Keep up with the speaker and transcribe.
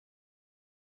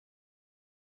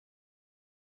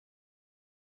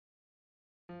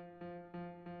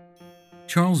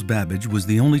Charles Babbage was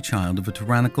the only child of a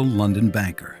tyrannical London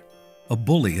banker, a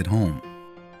bully at home.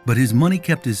 But his money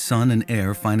kept his son and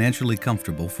heir financially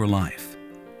comfortable for life.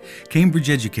 Cambridge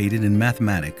educated in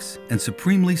mathematics and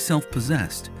supremely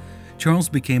self-possessed, Charles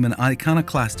became an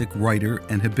iconoclastic writer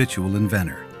and habitual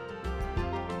inventor.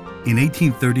 In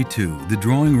 1832, the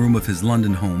drawing room of his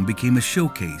London home became a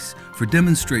showcase for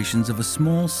demonstrations of a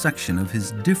small section of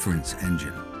his difference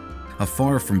engine, a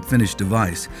far from finished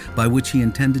device by which he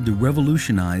intended to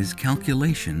revolutionize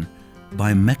calculation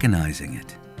by mechanizing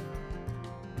it.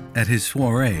 At his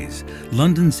soirees,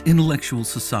 London's intellectual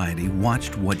society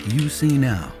watched what you see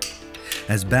now.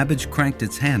 As Babbage cranked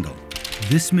its handle,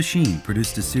 this machine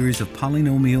produced a series of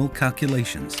polynomial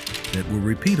calculations that were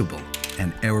repeatable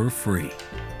and error-free.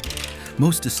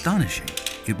 Most astonishing,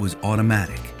 it was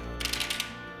automatic.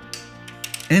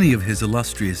 Any of his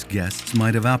illustrious guests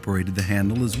might have operated the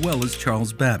handle as well as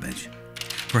Charles Babbage,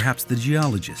 perhaps the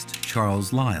geologist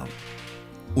Charles Lyell,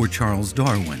 or Charles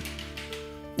Darwin,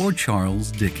 or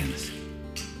Charles Dickens.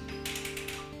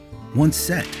 Once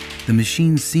set, the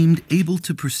machine seemed able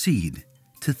to proceed,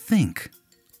 to think,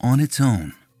 on its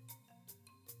own.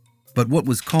 But what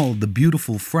was called the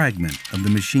beautiful fragment of the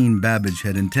machine Babbage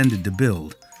had intended to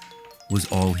build was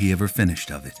all he ever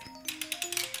finished of it.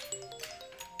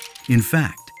 In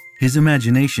fact, his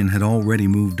imagination had already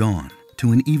moved on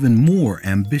to an even more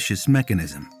ambitious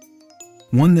mechanism,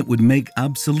 one that would make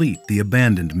obsolete the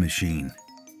abandoned machine.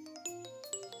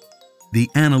 The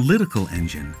analytical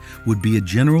engine would be a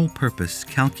general-purpose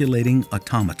calculating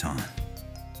automaton.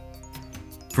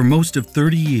 For most of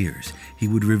 30 years, he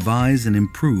would revise and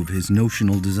improve his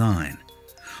notional design.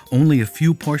 Only a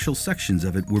few partial sections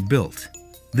of it were built,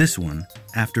 this one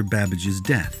after Babbage's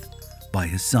death by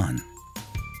his son.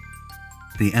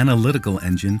 The analytical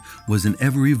engine was an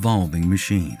ever-evolving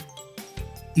machine.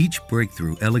 Each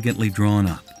breakthrough elegantly drawn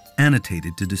up,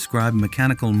 annotated to describe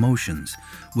mechanical motions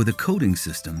with a coding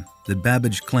system that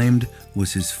Babbage claimed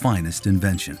was his finest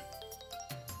invention.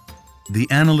 The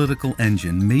analytical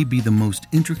engine may be the most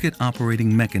intricate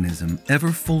operating mechanism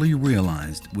ever fully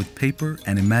realized with paper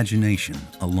and imagination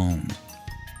alone.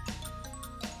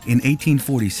 In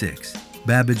 1846,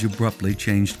 Babbage abruptly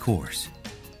changed course.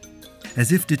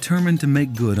 As if determined to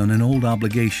make good on an old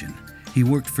obligation, he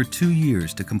worked for 2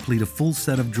 years to complete a full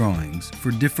set of drawings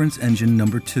for difference engine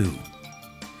number 2.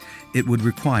 It would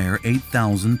require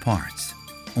 8,000 parts,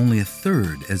 only a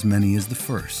third as many as the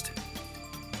first.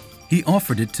 He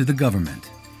offered it to the government,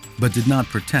 but did not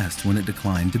protest when it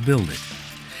declined to build it,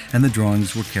 and the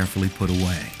drawings were carefully put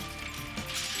away.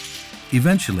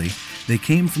 Eventually, they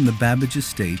came from the Babbage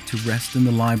estate to rest in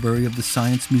the library of the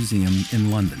Science Museum in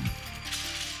London.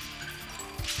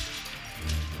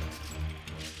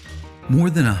 More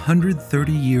than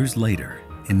 130 years later,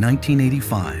 in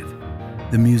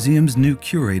 1985, the museum's new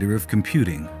curator of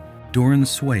computing, Doran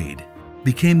Swade,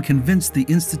 became convinced the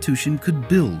institution could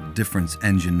build difference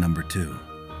engine number 2.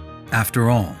 After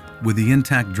all, with the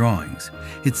intact drawings,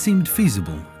 it seemed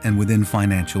feasible and within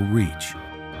financial reach.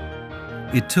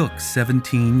 It took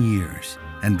 17 years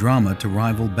and drama to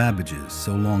rival Babbage's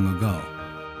so long ago.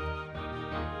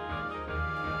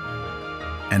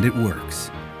 And it works,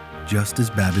 just as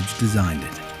Babbage designed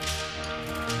it.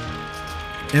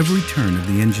 Every turn of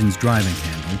the engine's driving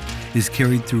handle is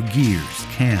carried through gears,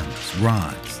 cams,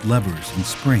 rods, levers, and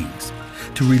springs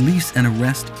to release and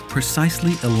arrest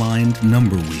precisely aligned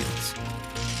number wheels.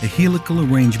 A helical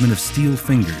arrangement of steel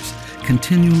fingers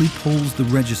continually pulls the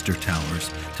register towers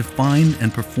to find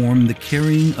and perform the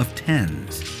carrying of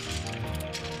tens.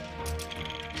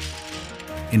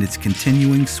 In its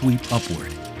continuing sweep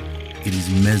upward, it is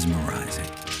mesmerizing.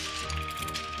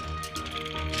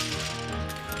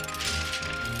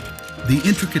 The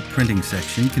intricate printing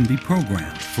section can be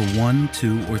programmed for 1,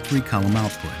 2, or 3 column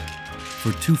output,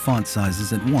 for 2 font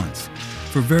sizes at once,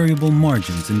 for variable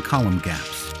margins and column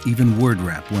gaps, even word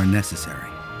wrap where necessary.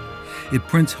 It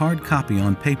prints hard copy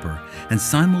on paper and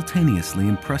simultaneously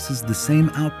impresses the same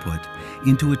output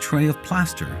into a tray of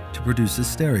plaster to produce a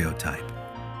stereotype,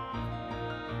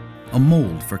 a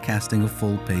mold for casting a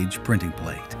full-page printing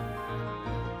plate.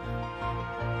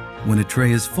 When a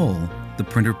tray is full, the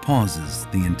printer pauses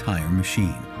the entire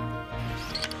machine.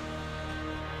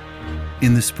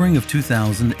 In the spring of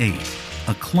 2008,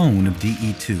 a clone of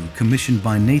DE2 commissioned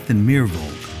by Nathan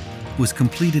Myhrvold was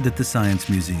completed at the Science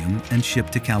Museum and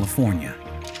shipped to California.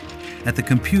 At the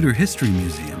Computer History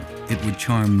Museum, it would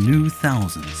charm new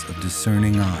thousands of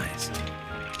discerning eyes.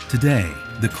 Today,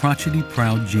 the crotchety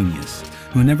proud genius,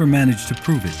 who never managed to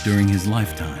prove it during his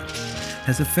lifetime,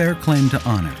 has a fair claim to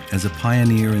honor as a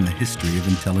pioneer in the history of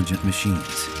intelligent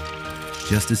machines.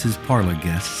 just as his parlor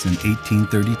guests in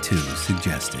 1832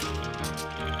 suggested.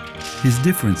 His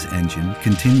difference engine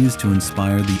continues to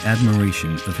inspire the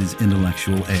admiration of his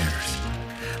intellectual heirs,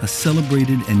 a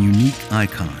celebrated and unique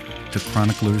icon to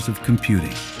chroniclers of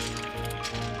computing.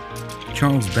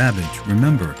 Charles Babbage,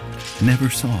 remember, never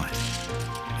saw it,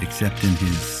 except in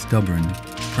his stubborn,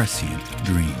 prescient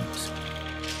dreams.